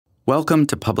Welcome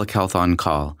to Public Health on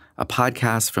Call, a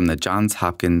podcast from the Johns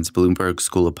Hopkins Bloomberg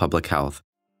School of Public Health,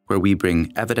 where we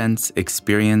bring evidence,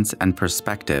 experience, and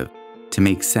perspective to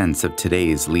make sense of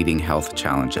today's leading health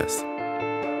challenges.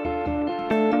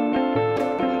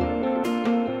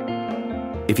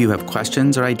 If you have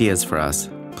questions or ideas for us,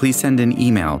 please send an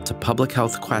email to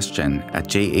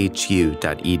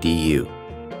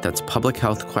publichealthquestion@jhu.edu. That's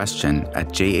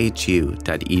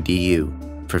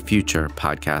publichealthquestion@jhu.edu for future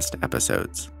podcast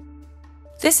episodes.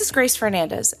 This is Grace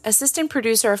Fernandez, Assistant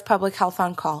Producer of Public Health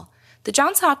on Call. The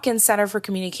Johns Hopkins Center for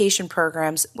Communication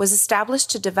Programs was established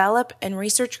to develop and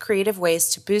research creative ways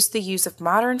to boost the use of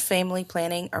modern family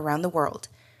planning around the world.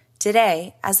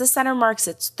 Today, as the center marks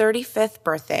its 35th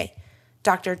birthday,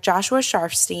 Dr. Joshua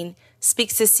Sharfstein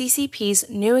speaks to CCP's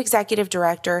new Executive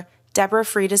Director, Debora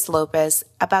Freitas Lopez,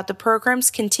 about the program's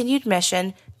continued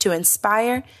mission to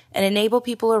inspire and enable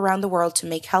people around the world to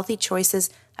make healthy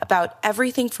choices about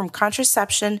everything from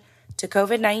contraception to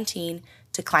COVID-19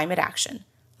 to climate action.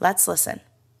 Let's listen.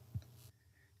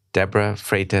 Debora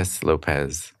Freitas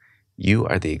Lopez, you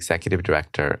are the Executive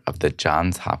Director of the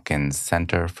Johns Hopkins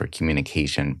Center for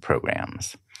Communication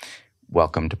Programs.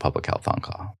 Welcome to Public Health on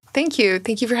Call. Thank you.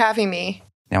 Thank you for having me.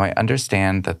 Now, I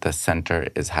understand that the center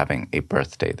is having a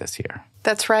birthday this year.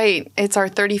 That's right. It's our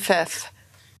 35th.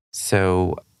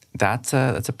 So that's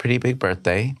a pretty big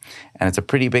birthday, and it's a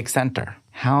pretty big center.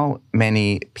 How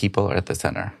many people are at the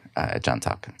center at Johns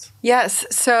Hopkins? Yes.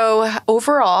 So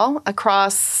overall,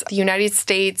 across the United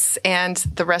States and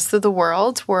the rest of the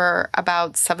world, we're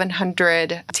about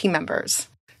 700 team members.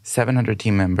 700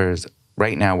 team members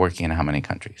right now working in how many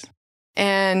countries?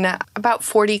 In about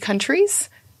 40 countries,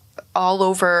 all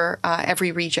over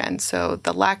every region. So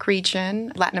the LAC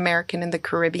region, Latin American and the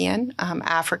Caribbean,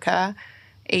 Africa,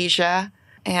 Asia,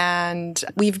 and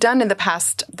we've done in the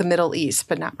past the Middle East,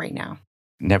 but not right now.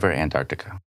 Never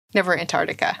Antarctica. Never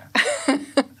Antarctica.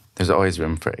 There's always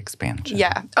room for expansion.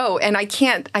 Yeah. Oh, and I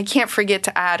can't forget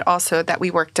to add also that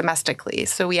we work domestically.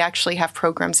 So we actually have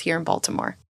programs here in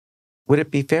Baltimore. Would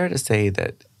it be fair to say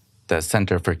that the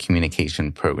Center for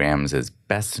Communication Programs is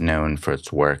best known for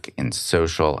its work in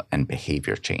social and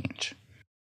behavior change?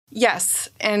 Yes,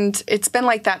 and it's been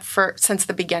like that since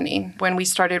the beginning when we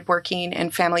started working in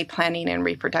family planning and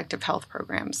reproductive health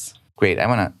programs. Great. I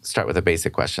want to start with a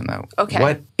basic question, though. Okay.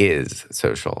 What is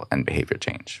social and behavior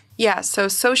change? Yeah, so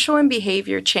social and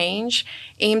behavior change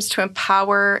aims to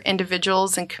empower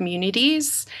individuals and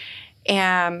communities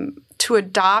to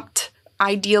adopt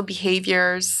ideal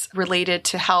behaviors related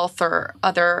to health or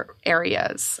other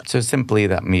areas. So simply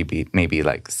that maybe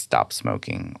like stop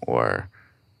smoking or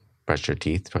brush your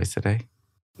teeth twice a day?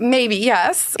 Maybe,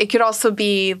 yes. It could also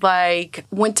be like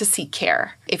when to seek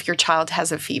care if your child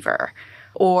has a fever,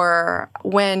 or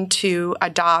when to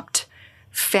adopt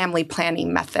family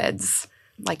planning methods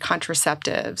like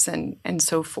contraceptives and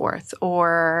so forth,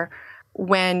 or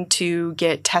when to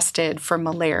get tested for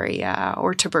malaria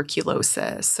or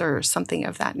tuberculosis or something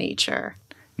of that nature.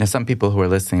 Now, some people who are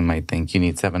listening might think you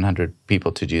need 700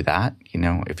 people to do that.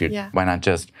 Why not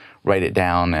just write it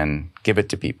down and give it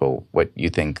to people what you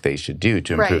think they should do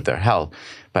to improve their health?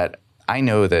 But I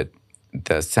know that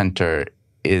the center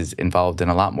is involved in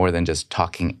a lot more than just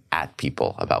talking at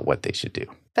people about what they should do.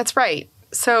 That's right.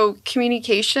 So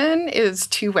communication is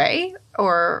two-way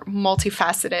or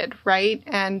multifaceted, right?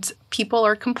 And people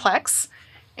are complex,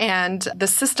 and the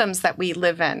systems that we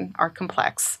live in are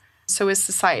complex. So is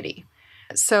society.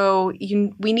 So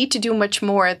we need to do much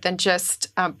more than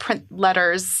just print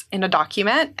letters in a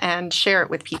document and share it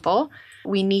with people.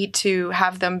 We need to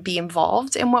have them be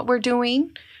involved in what we're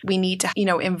doing. We need to,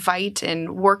 invite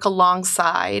and work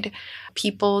alongside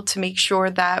people to make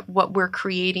sure that what we're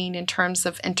creating in terms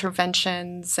of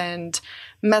interventions and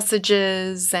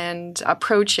messages and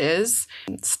approaches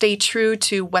stay true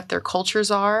to what their cultures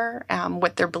are,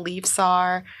 what their beliefs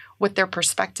are, what their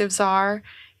perspectives are,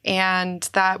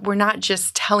 and that we're not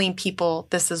just telling people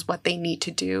this is what they need to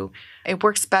do. It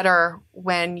works better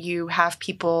when you have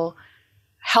people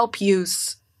help you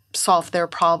solve their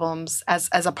problems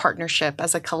as a partnership,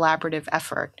 as a collaborative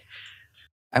effort.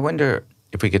 I wonder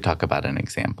if we could talk about an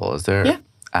example. Is there,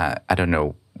 I don't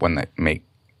know, one that may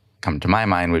come to my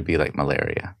mind would be like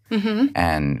malaria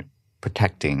and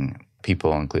protecting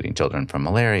people, including children, from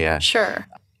malaria. Sure.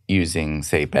 Using,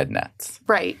 say, bed nets.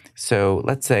 Right. So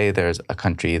let's say there's a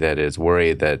country that is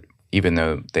worried that even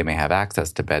though they may have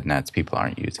access to bed nets, people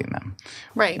aren't using them.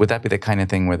 Right. Would that be the kind of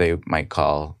thing where they might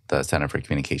call the Center for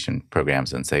Communication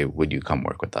Programs and say, would you come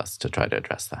work with us to try to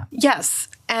address that? Yes.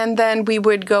 And then we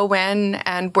would go in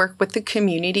and work with the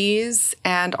communities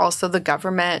and also the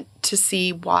government to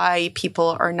see why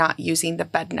people are not using the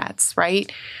bed nets,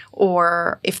 right?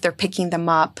 Or if they're picking them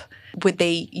up, would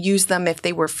they use them if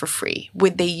they were for free?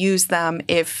 Would they use them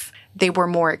if they were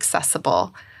more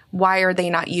accessible? Why are they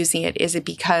not using it? Is it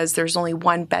because there's only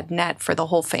one bed net for the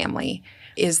whole family?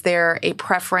 Is there a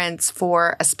preference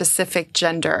for a specific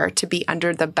gender to be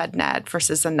under the bed net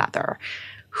versus another?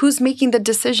 Who's making the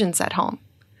decisions at home?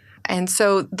 And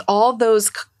so all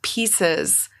those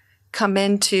pieces come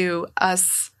into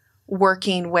us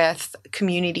working with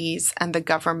communities and the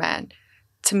government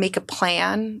to make a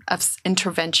plan of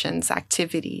interventions,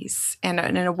 activities, and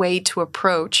in a way to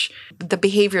approach the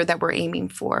behavior that we're aiming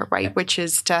for, right? Which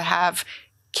is to have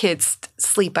kids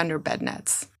sleep under bed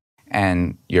nets.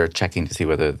 And you're checking to see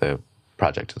whether the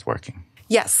project is working.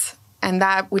 Yes. And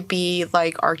that would be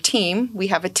like our team. We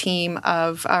have a team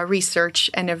of research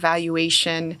and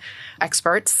evaluation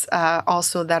experts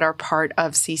also that are part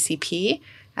of CCP.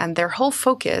 And their whole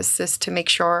focus is to make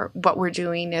sure what we're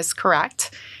doing is correct.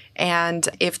 And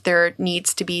if there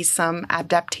needs to be some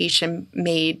adaptation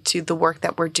made to the work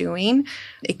that we're doing,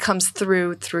 it comes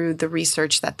through the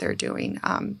research that they're doing.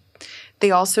 They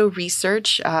also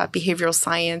research behavioral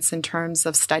science in terms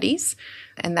of studies,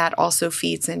 and that also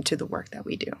feeds into the work that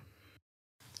we do.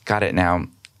 Got it. Now,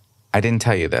 I didn't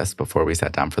tell you this before we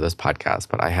sat down for this podcast,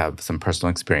 but I have some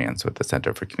personal experience with the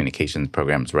Center for Communications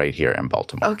Programs right here in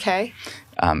Baltimore. Okay.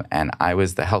 And I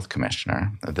was the health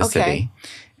commissioner of the city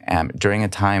during a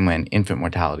time when infant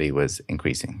mortality was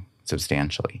increasing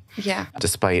substantially,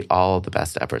 despite all the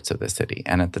best efforts of the city.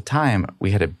 And at the time,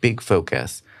 we had a big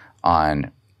focus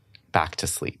on back to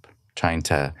sleep, trying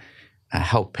to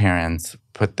help parents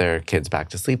put their kids back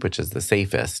to sleep, which is the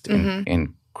safest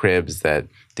in cribs that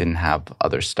didn't have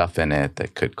other stuff in it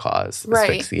that could cause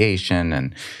asphyxiation.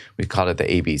 And we called it the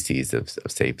ABCs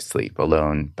of safe sleep: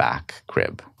 alone, back,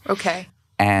 crib. Okay.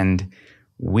 And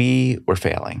we were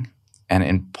failing. And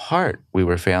in part, we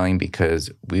were failing because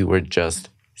we were just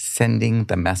sending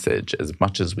the message as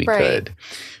much as we could,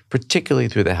 particularly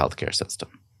through the healthcare system.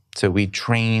 So we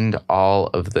trained all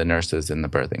of the nurses in the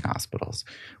birthing hospitals.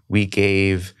 We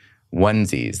gave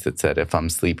onesies that said, "If I'm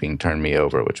sleeping, turn me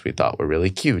over," which we thought were really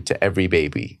cute, to every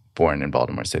baby born in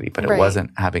Baltimore City, but it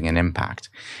wasn't having an impact.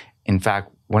 In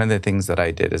fact, one of the things that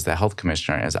I did as the health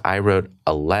commissioner is I wrote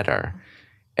a letter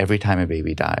every time a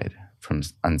baby died from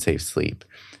unsafe sleep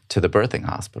to the birthing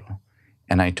hospital.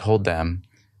 And I told them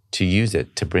to use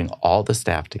it to bring all the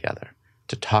staff together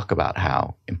to talk about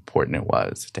how important it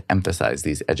was to emphasize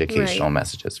these educational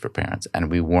messages for parents. And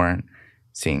we weren't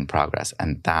seeing progress.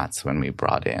 And that's when we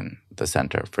brought in the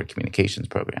Center for Communications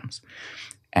Programs.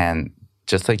 And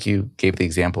just like you gave the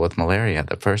example with malaria,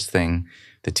 the first thing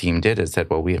the team did is said,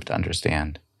 well, we have to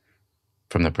understand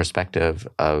from the perspective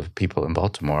of people in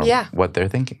Baltimore what they're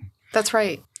thinking. That's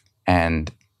right. And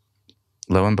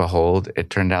lo and behold, it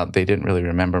turned out they didn't really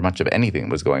remember much of anything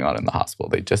that was going on in the hospital.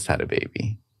 They just had a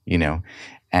baby,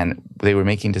 and they were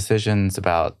making decisions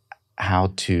about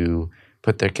how to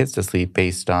put their kids to sleep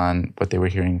based on what they were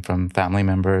hearing from family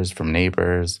members, from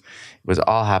neighbors. It was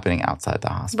all happening outside the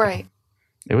hospital. Right.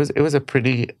 It was a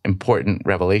pretty important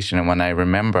revelation. And when I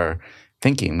remember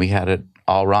thinking we had it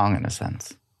all wrong in a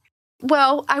sense.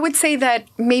 Well, I would say that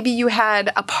maybe you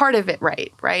had a part of it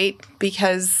right?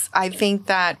 Because I think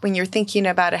that when you're thinking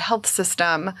about a health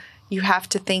system, you have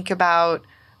to think about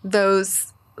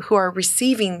those who are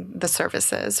receiving the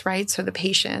services, right? So the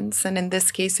patients, and in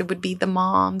this case, it would be the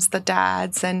moms, the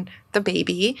dads, and the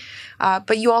baby.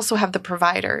 But you also have the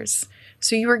providers.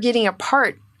 So you were getting a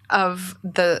part of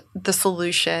the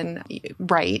solution,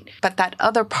 right? But that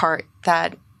other part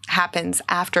that happens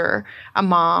after a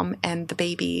mom and the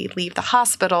baby leave the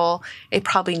hospital, it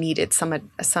probably needed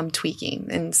some tweaking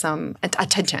and some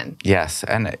attention. Yes,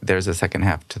 and there's a second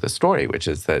half to the story, which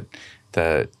is that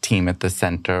the team at the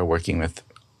center, working with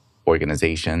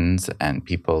organizations and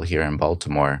people here in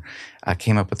Baltimore,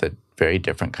 came up with a very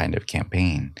different kind of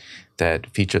campaign that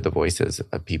featured the voices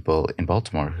of people in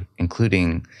Baltimore,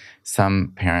 including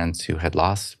some parents who had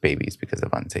lost babies because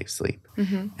of unsafe sleep.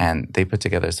 Mm-hmm. And they put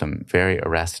together some very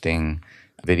arresting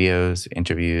videos,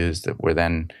 interviews that were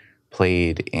then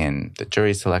played in the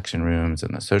jury selection rooms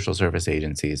and the social service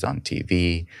agencies on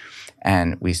TV.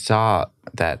 And we saw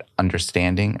that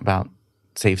understanding about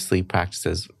safe sleep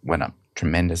practices went up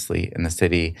tremendously in the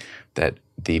city, that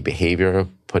the behavior of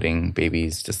putting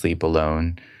babies to sleep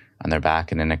alone on their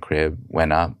back and in a crib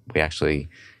went up. We actually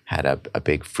had a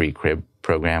big free crib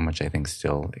program, which I think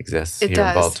still exists in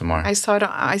Baltimore. I saw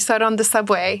it on the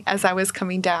subway as I was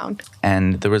coming down.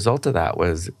 And the result of that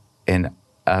was in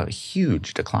a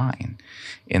huge decline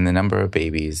in the number of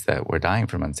babies that were dying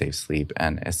from unsafe sleep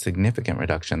and a significant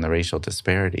reduction in the racial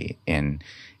disparity in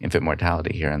infant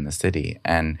mortality here in the city.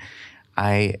 And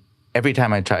every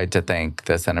time I tried to thank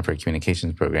the Center for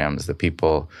Communications Programs, the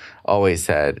people always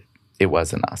said, it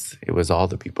wasn't us. It was all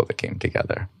the people that came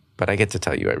together. But I get to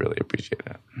tell you, I really appreciate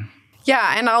it.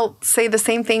 Yeah, and I'll say the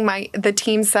same thing the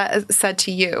team said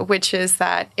to you, which is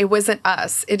that it wasn't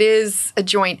us. It is a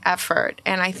joint effort.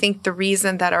 And I think the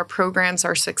reason that our programs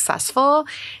are successful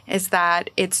is that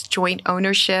it's joint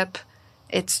ownership,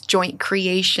 it's joint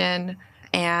creation,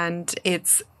 and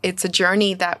it's a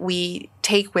journey that we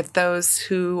take with those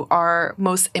who are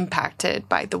most impacted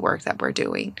by the work that we're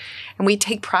doing. And we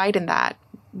take pride in that.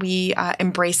 We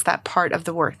embrace that part of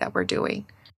the work that we're doing.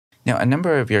 Now, a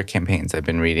number of your campaigns I've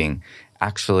been reading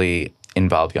actually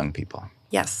involve young people.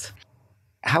 Yes.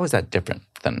 How is that different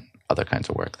than other kinds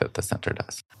of work that the center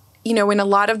does? You know, in a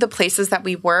lot of the places that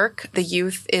we work, the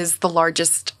youth is the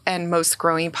largest and most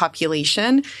growing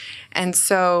population. And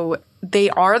so they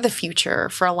are the future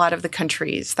for a lot of the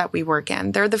countries that we work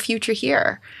in. They're the future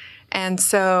here. And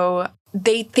so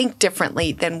they think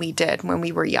differently than we did when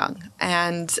we were young.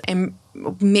 And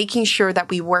making sure that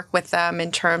we work with them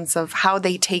in terms of how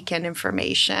they take in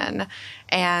information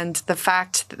and the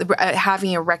fact that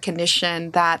having a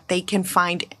recognition that they can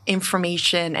find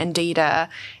information and data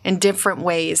in different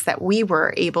ways that we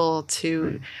were able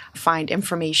to find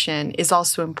information is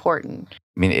also important.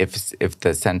 I mean, if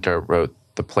the center wrote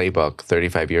the playbook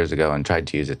 35 years ago and tried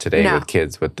to use it today with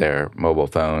kids with their mobile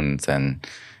phones and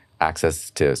access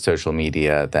to social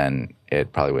media, then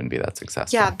it probably wouldn't be that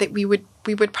successful. Yeah, that we would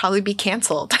probably be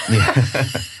canceled. Yeah.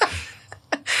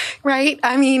 Right?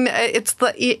 I mean, it's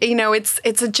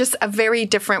just a very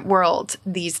different world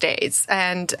these days,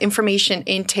 and information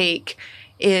intake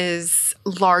is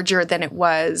larger than it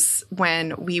was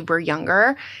when we were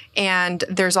younger. And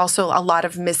there's also a lot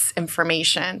of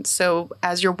misinformation. So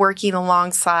as you're working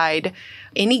alongside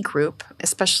any group,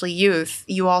 especially youth,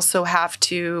 you also have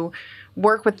to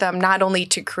work with them not only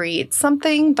to create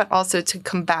something, but also to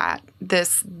combat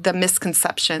the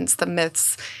misconceptions, the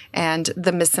myths, and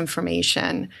the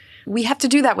misinformation. We have to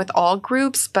do that with all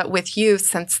groups, but with youth,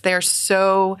 since they're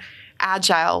so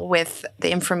agile with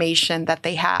the information that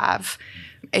they have,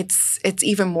 it's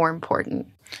even more important.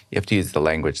 You have to use the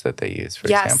language that they use, for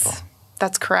example. Yes,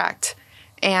 that's correct.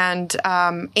 And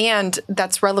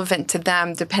that's relevant to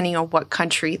them depending on what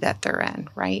country that they're in,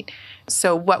 right?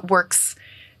 So what works,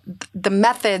 the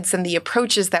methods and the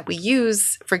approaches that we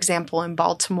use, for example, in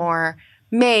Baltimore,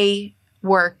 may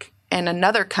work in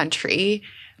another country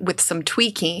with some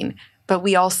tweaking, but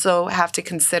we also have to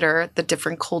consider the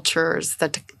different cultures,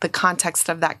 the context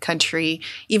of that country.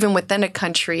 Even within a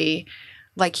country,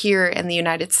 like here in the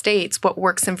United States, what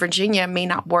works in Virginia may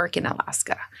not work in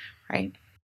Alaska, right?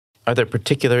 Are there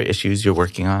particular issues you're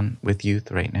working on with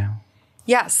youth right now?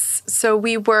 Yes. So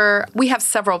we have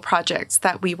several projects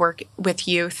that we work with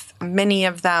youth. Many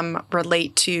of them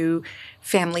relate to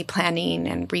family planning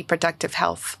and reproductive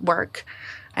health work.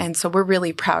 And so we're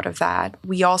really proud of that.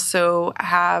 We also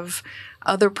have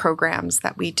other programs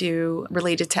that we do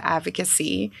related to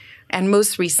advocacy. And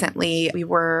most recently, we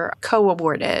were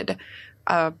co-awarded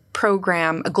a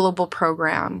global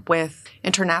program with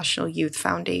International Youth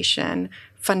Foundation,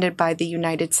 funded by the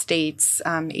United States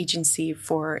Agency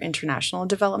for International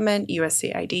Development,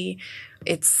 USAID.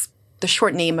 The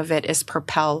short name of it is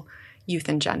Propel Youth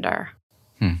and Gender.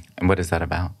 And what is that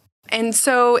about? And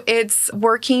so it's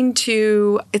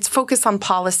focused on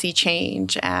policy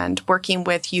change and working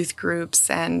with youth groups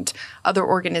and other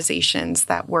organizations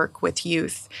that work with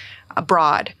youth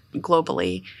abroad,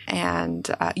 globally,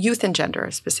 and youth and gender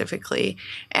specifically.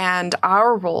 And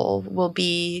our role will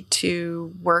be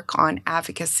to work on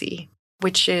advocacy,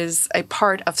 which is a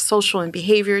part of social and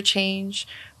behavior change,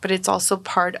 but it's also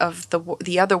part of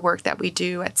the other work that we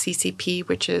do at CCP,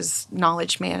 which is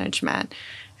knowledge management.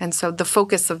 And so the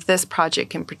focus of this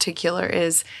project in particular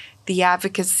is the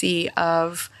advocacy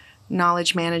of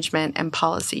knowledge management and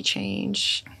policy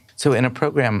change. So in a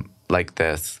program like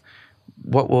this,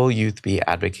 what will youth be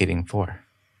advocating for?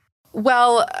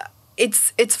 Well,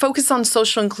 it's focused on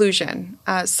social inclusion.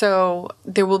 So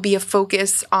there will be a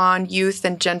focus on youth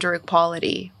and gender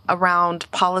equality around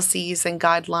policies and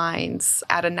guidelines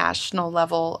at a national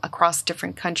level across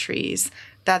different countries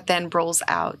that then rolls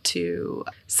out to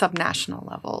subnational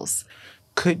levels.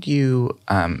 Could you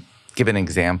give an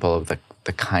example of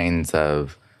the kinds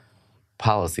of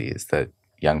policies that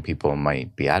young people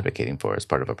might be advocating for as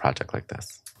part of a project like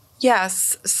this?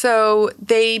 Yes. So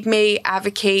they may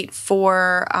advocate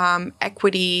for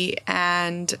equity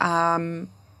and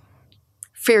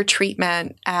fair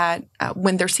treatment at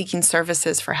when they're seeking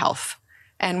services for health.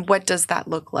 And what does that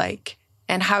look like?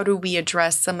 And how do we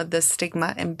address some of the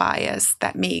stigma and bias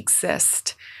that may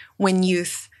exist when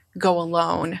youth go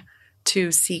alone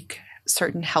to seek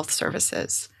certain health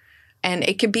services? And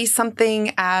it could be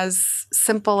something as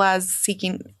simple as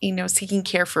seeking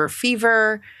care for a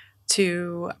fever,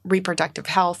 to reproductive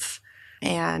health,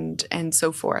 and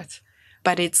so forth.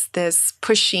 But it's this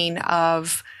pushing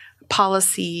of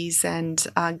policies and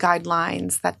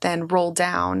guidelines that then roll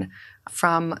down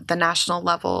from the national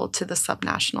level to the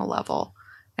subnational level.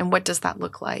 And what does that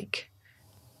look like?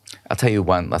 I'll tell you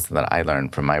one lesson that I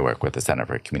learned from my work with the Center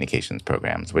for Communications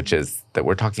Programs, which is that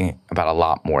we're talking about a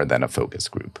lot more than a focus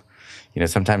group.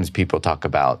 Sometimes people talk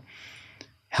about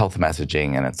health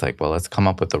messaging, and it's like, well, let's come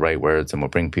up with the right words, and we'll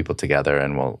bring people together,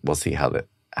 and we'll see how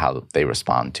they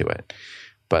respond to it.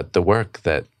 But the work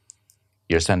that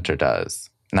your center does,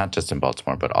 not just in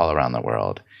Baltimore, but all around the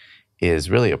world, is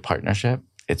really a partnership.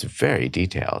 It's very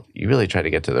detailed. You really try to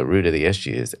get to the root of the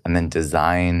issues and then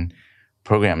design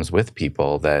programs with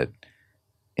people that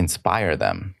inspire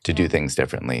them to do things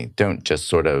differently. Don't just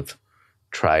sort of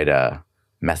try to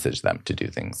message them to do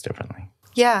things differently.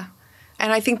 Yeah.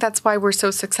 And I think that's why we're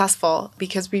so successful,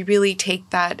 because we really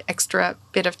take that extra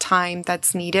bit of time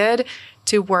that's needed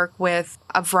to work with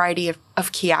a variety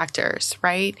of key actors,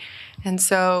 right? And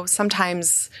so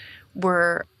sometimes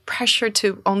we're pressured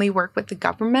to only work with the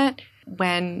government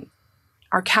when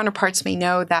our counterparts may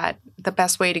know that the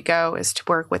best way to go is to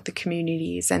work with the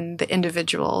communities and the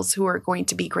individuals who are going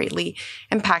to be greatly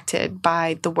impacted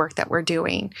by the work that we're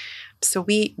doing. So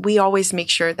we always make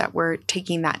sure that we're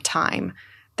taking that time,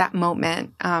 that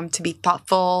moment, to be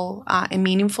thoughtful and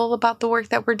meaningful about the work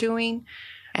that we're doing.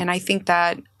 And I think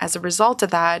that as a result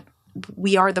of that,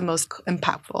 we are the most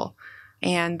impactful,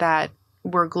 and that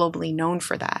we're globally known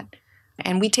for that.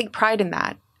 And we take pride in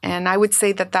that. And I would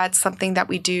say that that's something that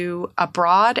we do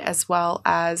abroad as well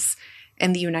as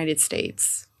in the United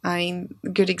States.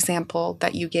 Good example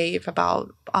that you gave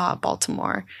about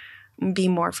Baltimore, Be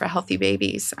More for Healthy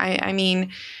Babies. I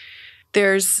mean,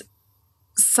 there's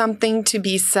something to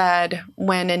be said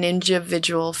when an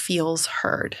individual feels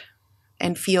heard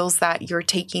and feels that you're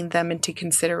taking them into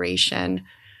consideration,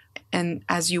 and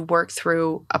as you work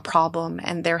through a problem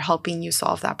and they're helping you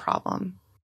solve that problem.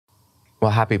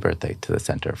 Well, happy birthday to the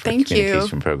Center for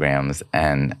Communication Programs.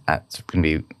 And it's going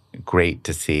to be great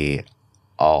to see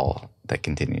all that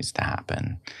continues to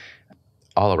happen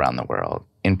all around the world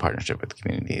in partnership with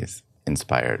communities,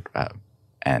 inspired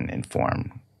and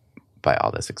informed by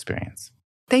all this experience.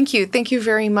 Thank you. Thank you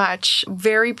very much.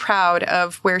 Very proud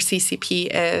of where CCP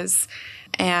is,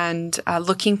 and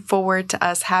looking forward to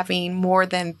us having more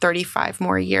than 35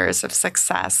 more years of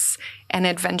success and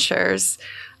adventures.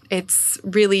 It's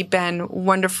really been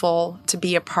wonderful to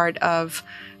be a part of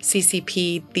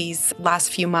CCP these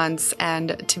last few months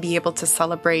and to be able to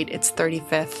celebrate its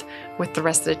 35th with the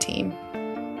rest of the team.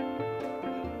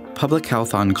 Public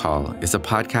Health on Call is a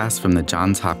podcast from the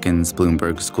Johns Hopkins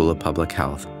Bloomberg School of Public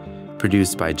Health,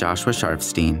 produced by Joshua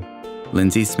Sharfstein,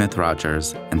 Lindsay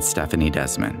Smith-Rogers, and Stephanie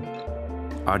Desmond.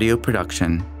 Audio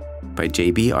production by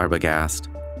J.B. Arbogast,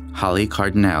 Holly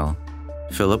Cardinale,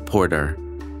 Philip Porter,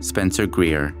 Spencer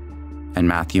Greer, and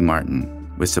Matthew Martin,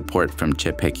 with support from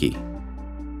Chip Hickey.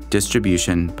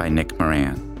 Distribution by Nick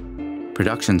Moran.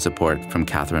 Production support from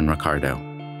Catherine Ricardo.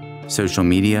 Social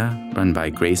media run by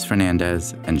Grace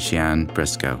Fernandez and Shian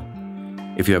Briscoe.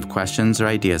 If you have questions or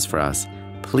ideas for us,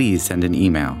 please send an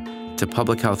email to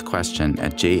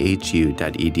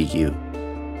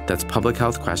publichealthquestion@jhu.edu. That's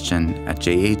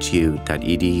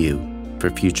publichealthquestion@jhu.edu for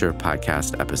future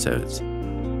podcast episodes.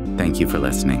 Thank you for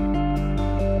listening.